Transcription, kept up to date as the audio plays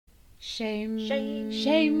Shame, Shame,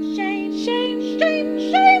 shame, shame, shame, shame,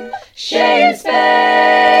 shame, shame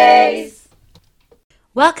space.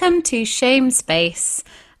 Welcome to Shame Space.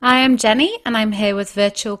 I am Jenny and I'm here with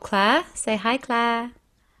virtual Claire. Say hi, Claire.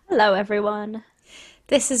 Hello, everyone.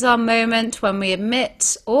 This is our moment when we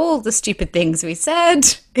admit all the stupid things we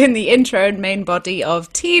said in the intro and main body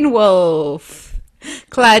of Teen Wolf.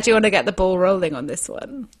 Claire, do you want to get the ball rolling on this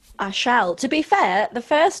one? I shall. To be fair, the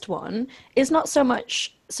first one is not so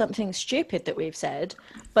much something stupid that we've said,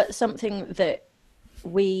 but something that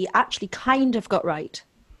we actually kind of got right,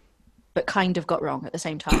 but kind of got wrong at the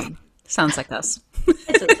same time. Sounds like us.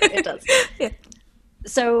 It does. Yeah.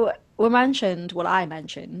 So I mentioned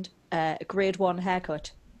grade one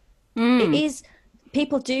haircut. It is,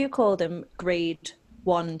 people do call them grade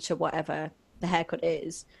one to whatever the haircut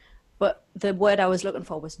is, but the word I was looking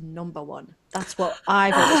for was number one. That's what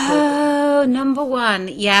I've always called them. Oh, number one.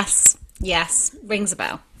 Yes. Yes. Rings a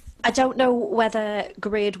bell. I don't know whether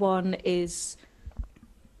grade one is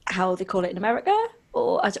how they call it in America,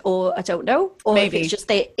 or I don't know, or if Maybe. it's just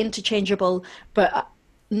they interchangeable. But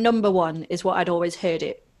number one is what I'd always heard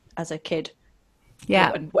it as a kid.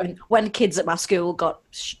 Yeah. When kids at my school got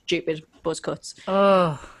stupid buzz cuts.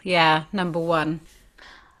 Oh, yeah. Number one.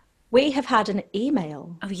 We have had an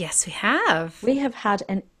email. Oh, yes, we have. We have had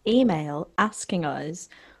an email asking us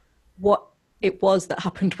what it was that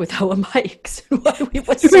happened with our mics. Why we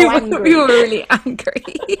were so angry. We were really angry.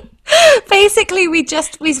 Basically, we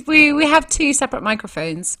have two separate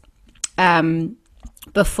microphones.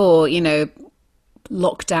 Before,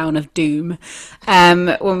 lockdown of doom,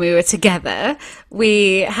 when we were together,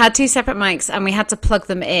 we had two separate mics and we had to plug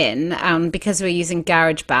them in. And because we were using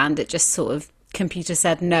GarageBand, it just sort of computer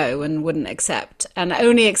said no and wouldn't accept, and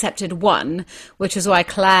only accepted one, which was why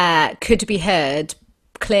Claire could be heard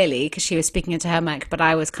clearly because she was speaking into her mic, but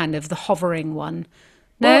I was kind of the hovering one.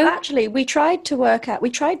 No, Well, actually, we tried to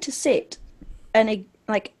sit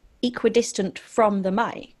like equidistant from the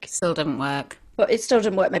mic, still didn't work. but it still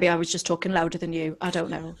didn't work. Maybe I was just talking louder than you. I don't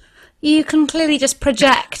know. You can clearly just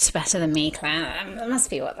project better than me, Claire. That must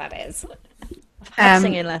be what that is. I've had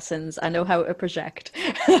singing lessons. I know how to project.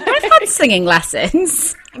 I've had singing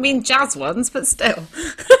lessons. I mean, jazz ones, but still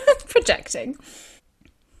projecting.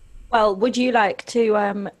 Well, would you like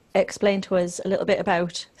to explain to us a little bit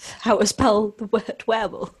about how to spell the word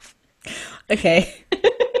werewolf? Okay.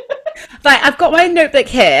 Like, I've got my notebook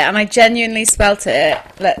here, and I genuinely spelt it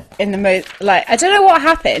in the most, I don't know what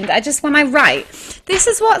happened. When I write, this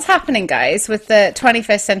is what's happening, guys, with the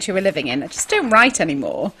 21st century we're living in. I just don't write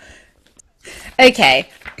anymore. Okay.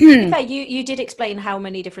 Yeah, you did explain how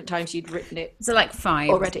many different times you'd written it So, like, 5.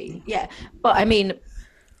 already. Yeah, but I mean,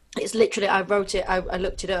 it's literally, I wrote it, I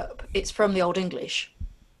looked it up. It's from the Old English.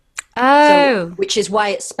 Oh. Which is why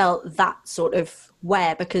it's spelt that sort of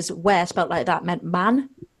where, because where spelt like that meant man.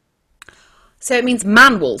 So it means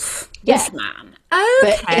man-wolf. Yeah. Wolf-man.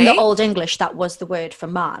 But Okay. in the Old English, that was the word for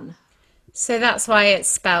man. So that's why it's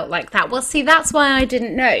spelt like that. Well, see, that's why I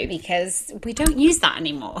didn't know, because we don't use that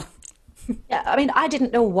anymore. Yeah, I mean, I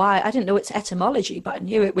didn't know why. I didn't know its etymology, but I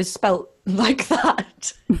knew it was spelt like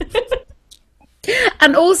that.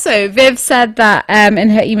 And also, Viv said that in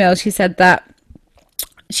her email, she said that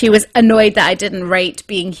she was annoyed that I didn't rate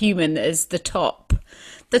Being Human as the top.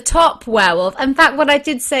 The top werewolf. In fact, what I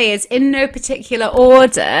did say is, in no particular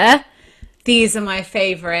order, these are my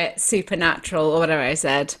favourite supernatural, or whatever I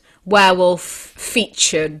said, werewolf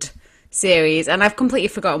featured series. And I've completely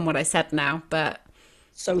forgotten what I said now, but...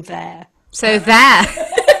 So there. So there.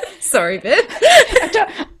 Sorry, Viv.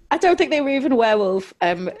 I don't think they were even werewolf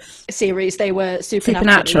series. They were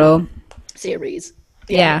Supernatural. series.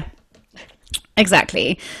 Yeah.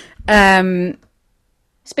 Exactly.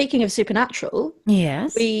 Speaking of supernatural,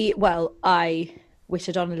 Yes. I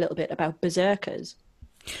witted on a little bit about berserkers.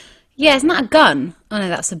 Yeah, isn't that a gun? Oh no,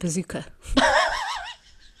 that's a bazooka.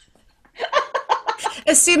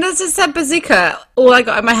 As soon as it said bazooka, all I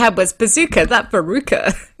got in my head was bazooka, that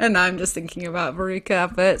Veruca. And now I'm just thinking about Veruca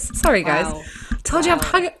adverts. Sorry, guys. Wow. Told you I'm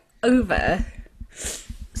hungover.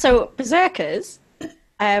 So berserkers,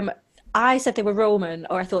 I said they were Roman,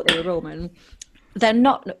 or I thought they were Roman. They're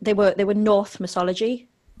not. They were North mythology.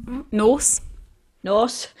 Norse?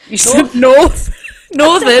 Norse. You said North?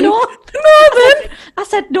 Northern? North. Northern? I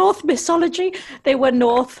said North mythology. They were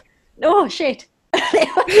North. Oh shit.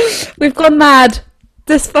 We've gone mad.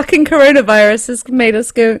 This fucking coronavirus has made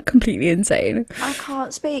us go completely insane. I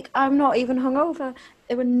can't speak. I'm not even hungover.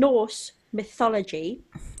 They were Norse mythology,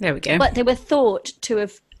 There we go. but they were thought to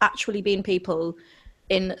have actually been people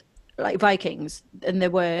in like Vikings, and they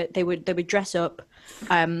would dress up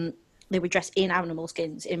they would dress in animal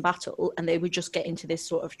skins in battle, and they would just get into this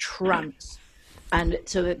sort of trance. And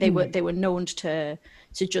so that they were known to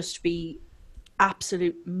just be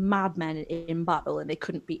absolute madmen in battle, and they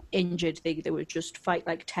couldn't be injured. They would just fight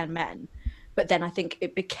like 10 men. But then I think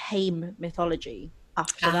it became mythology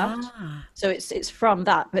after that. So it's from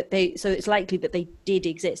that. But so it's likely that they did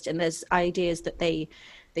exist, and there's ideas that they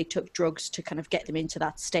took drugs to kind of get them into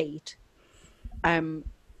that state.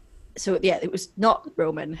 So yeah, it was not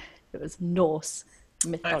Roman, it was Norse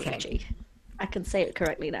mythology. Okay. I can say it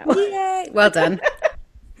correctly now. Yay! Well done.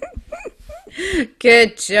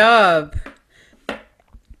 Good job.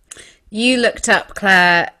 You looked up,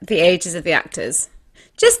 Claire, the ages of the actors.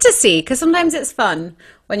 Just to see, because sometimes it's fun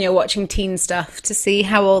when you're watching teen stuff to see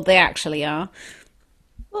how old they actually are.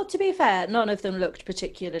 Well, to be fair, none of them looked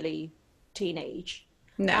particularly teenage.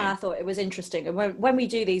 No. And I thought it was interesting. And when we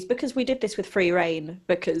do these, because we did this with Free Reign,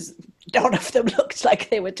 because none of them looked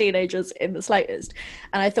like they were teenagers in the slightest.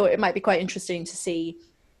 And I thought it might be quite interesting to see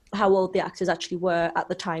how old the actors actually were at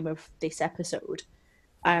the time of this episode.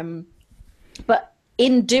 But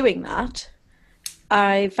in doing that,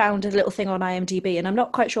 I found a little thing on IMDb, and I'm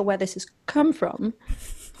not quite sure where this has come from,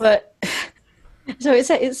 but so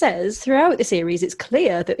it says, throughout the series, it's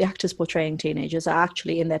clear that the actors portraying teenagers are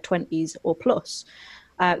actually in their 20s or plus.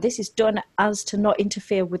 This is done as to not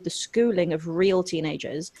interfere with the schooling of real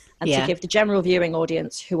teenagers and to give the general viewing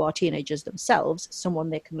audience, who are teenagers themselves, someone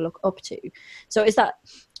they can look up to. So is that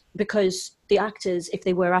because the actors, if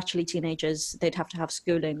they were actually teenagers, they'd have to have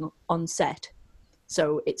schooling on set?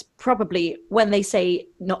 So it's probably, when they say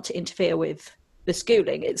not to interfere with the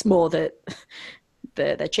schooling, it's more that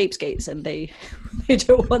they're cheapskates and they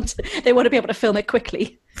don't want to, they want to be able to film it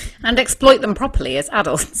quickly. And exploit them properly as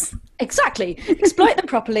adults. Exactly. Exploit them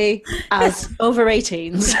properly as over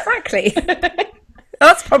 18s. Exactly.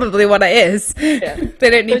 That's probably what it is. Yeah. They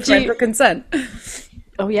don't need parental consent.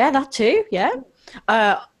 Oh, yeah, that too. Yeah.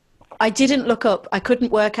 I didn't look up. I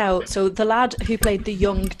couldn't work out. So the lad who played the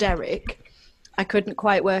young Derek, I couldn't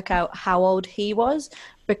quite work out how old he was,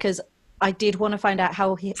 because I did want to find out how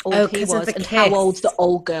old he was and how old the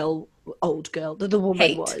the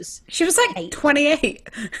woman was. She was like 28.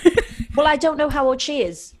 Well, I don't know how old she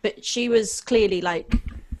is, but she was clearly like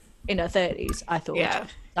in her 30s, I thought. Yeah.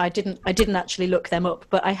 I didn't actually look them up,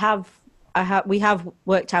 but we have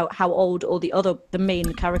worked out how old all the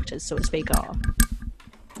main characters, so to speak, are.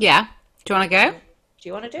 Yeah. Do you want to go? Do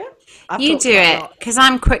you want to do it? You do it, because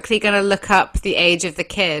I'm quickly going to look up the age of the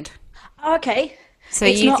kid. Okay. So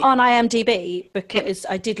it's not on IMDb, because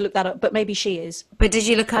I did look that up, but maybe she is. But did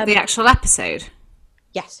you look up the actual episode?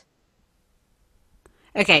 Yes.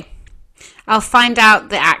 Okay. I'll find out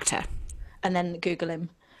the actor. And then Google him.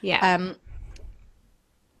 Yeah.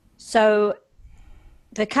 So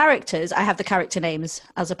the characters, I have the character names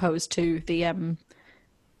as opposed to the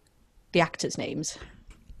actors' names.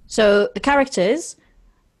 So the characters,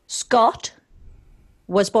 Scott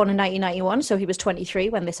was born in 1991, so he was 23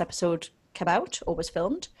 when this episode came out or was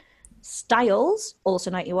filmed. Styles,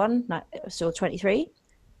 also 91, so 23.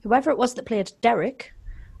 Whoever it was that played Derek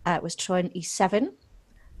was 27.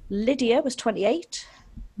 Lydia was 28.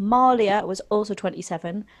 Malia was also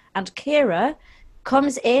 27. And Kira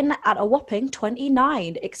comes in at a whopping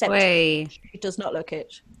 29, except she does not look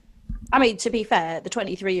it. I mean, to be fair, the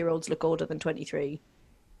 23-year-olds look older than 23.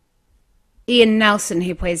 Ian Nelson,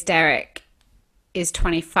 who plays Derek, is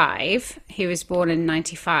 25. He was born in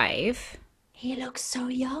 95. He looks so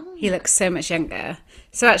young. He looks so much younger.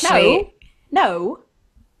 So actually... No.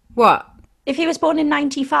 What? If he was born in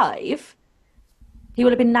 95, he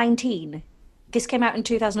would have been 19. This came out in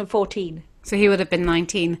 2014. So he would have been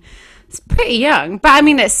 19. It's pretty young. But I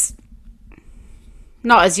mean, it's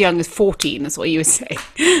not as young as 14, is what you would say.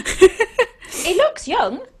 He looks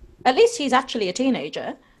young. At least he's actually a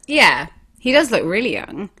teenager. Yeah. He does look really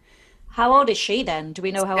young. How old is she then? Do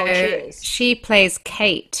we know how old she is? She plays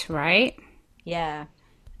Kate, right? Yeah.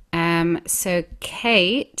 So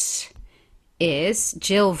Kate is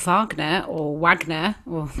Jill Wagner, or Wagner,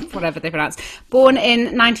 or whatever they pronounce, born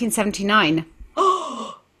in 1979.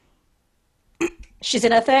 She's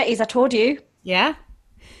in her 30s, I told you. Yeah.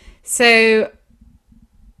 So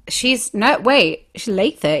she's late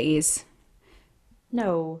 30s.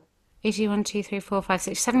 No. 81, 2, 3, 4, 5,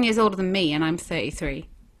 6, 7 years older than me, and I'm 33.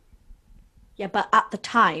 Yeah, but at the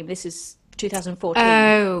time, this is 2014.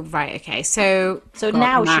 Oh, right, okay. So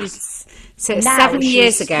now maths. So 7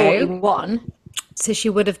 years ago. 41. So she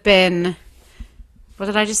would have been, what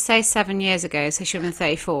did I just say? 7 years ago. So she would have been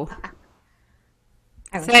 34.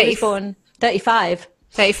 She was born 35.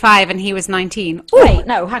 35, and he was 19. Ooh. Wait,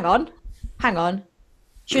 no, hang on.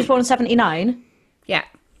 She was born in 79. Yeah.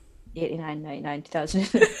 89, 99, 2000.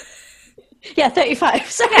 Yeah, 35. Yeah.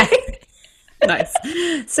 Sorry. Nice.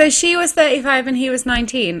 So she was 35 and he was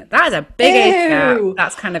 19. That is a big age gap. Ew.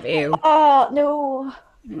 That's kind of ew. Oh, no.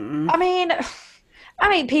 I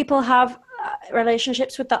mean, people have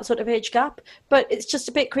relationships with that sort of age gap, but it's just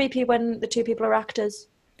a bit creepy when the two people are actors.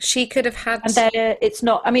 She could have had. And it's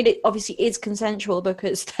not, I mean, it obviously is consensual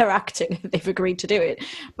because they're acting, they've agreed to do it,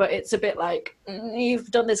 but it's a bit like, you've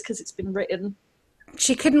done this because it's been written.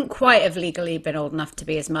 She couldn't quite have legally been old enough to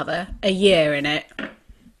be his mother. A year in it.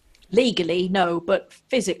 Legally, no, but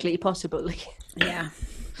physically, possibly. Yeah.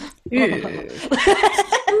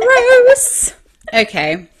 Gross.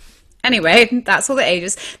 Okay. Anyway, that's all the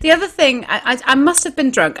ages. The other thing, I must have been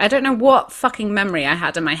drunk. I don't know what fucking memory I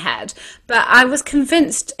had in my head, but I was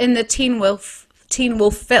convinced in the Teen Wolf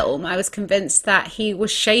film, I was convinced that he was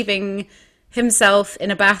shaving himself in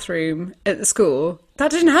a bathroom at the school. That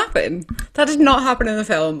didn't happen. That did not happen in the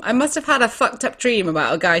film. I must have had a fucked up dream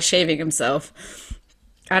about a guy shaving himself.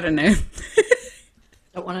 I don't know.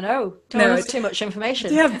 Don't want to know. Don't want too much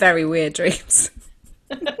information. You have very weird dreams.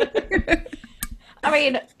 I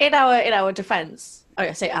mean, in our defense,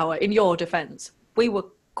 I say in your defense, we were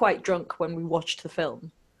quite drunk when we watched the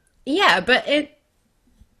film. Yeah, but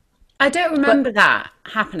I don't remember that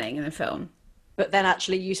happening in the film. But then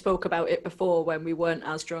actually you spoke about it before when we weren't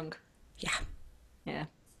as drunk. Yeah. Yeah.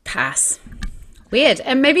 Pass. Weird.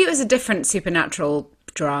 And maybe it was a different supernatural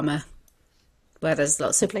drama where there's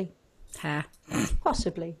lots of hair.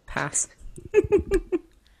 Possibly. Pass.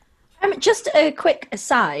 Just a quick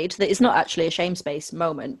aside that is not actually a shame space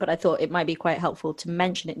moment, but I thought it might be quite helpful to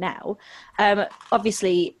mention it now.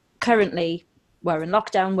 Obviously, currently we're in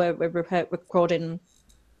lockdown. We're recording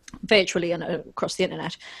virtually and across the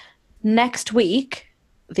internet. Next week,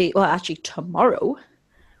 actually tomorrow,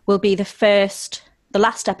 will be the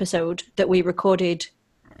last episode that we recorded,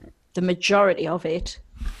 the majority of it,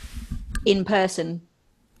 in person.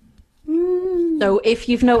 So if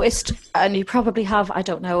you've noticed, and you probably have, I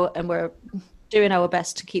don't know, and we're doing our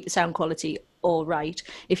best to keep the sound quality all right.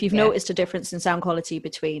 If you've noticed a difference in sound quality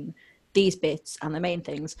between these bits and the main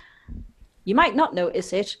things, you might not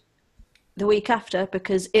notice it the week after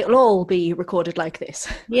because it'll all be recorded like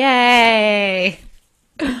this. Yay!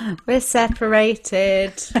 We're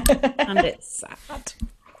separated. And it's sad.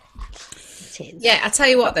 It is. Yeah, I tell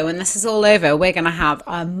you what though, when this is all over, we're going to have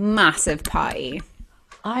a massive party.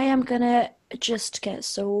 I am going to just get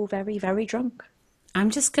so very, very drunk.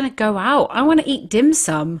 I'm just going to go out. I want to eat dim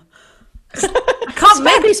sum. I can't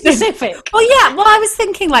make it specific. Oh yeah, well I was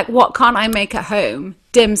thinking like, what can't I make at home?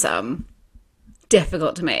 Dim sum.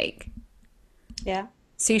 Difficult to make. Yeah.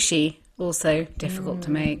 Sushi, also difficult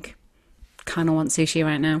to make. Kind of want sushi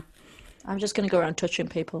right now. I'm just going to go around touching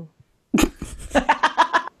people. Which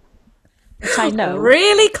I know.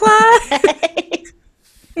 Really, Claire?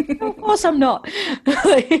 Of course I'm not.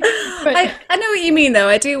 I know what you mean, though.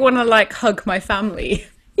 I do want to, like, hug my family.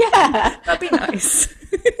 Yeah. That'd be nice.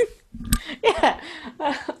 Yeah.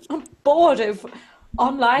 I'm bored of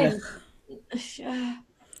online.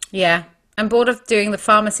 Yeah. I'm bored of doing the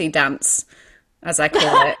pharmacy dance, as I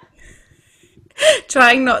call it.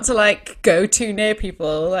 Trying not to, like, go too near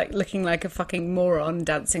people, like, looking like a fucking moron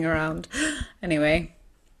dancing around. Anyway.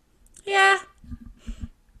 Yeah.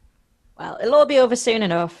 Well, it'll all be over soon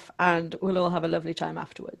enough, and we'll all have a lovely time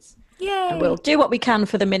afterwards. Yay. And we'll do what we can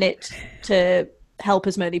for the minute to help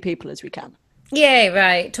as many people as we can. Yay,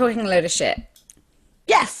 right. Talking a load of shit.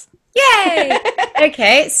 Yes! Yay!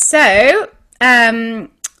 Okay, so,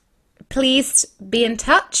 please be in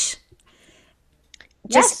touch.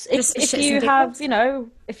 Yes, if you have,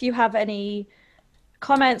 if you have any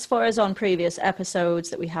comments for us on previous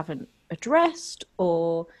episodes that we haven't addressed,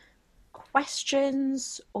 or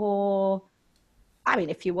questions, or I mean,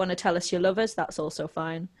 if you want to tell us you love us, that's also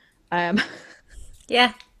fine.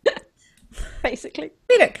 Yeah, basically,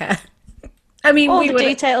 we don't care. I mean, all the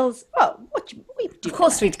details. Well, of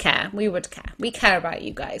course we'd care. We would care. We care about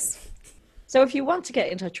you guys. So if you want to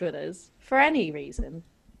get in touch with us for any reason,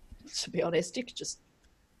 to be honest, you could just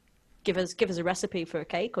give us a recipe for a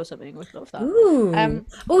cake or something. We'd love that. Ooh.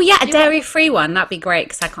 Oh yeah, a dairy-free one. That'd be great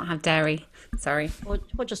because I can't have dairy. Sorry. Or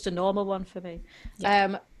just a normal one for me.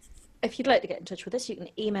 Yeah. If you'd like to get in touch with us, you can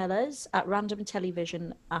email us at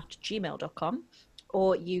randomtelevision@gmail.com,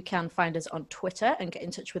 or you can find us on Twitter and get in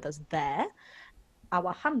touch with us there.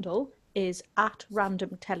 Our handle is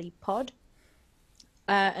 @randomtelepod.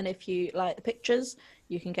 And if you like the pictures,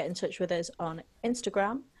 you can get in touch with us on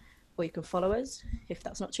Instagram, or you can follow us if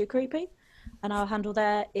that's not too creepy. And our handle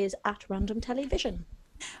there is @randomtelevision.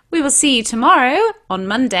 We will see you tomorrow on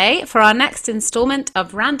Monday for our next instalment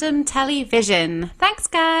of Random Television. Thanks,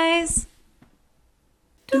 guys.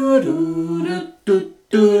 Do do do do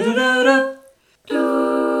do do do.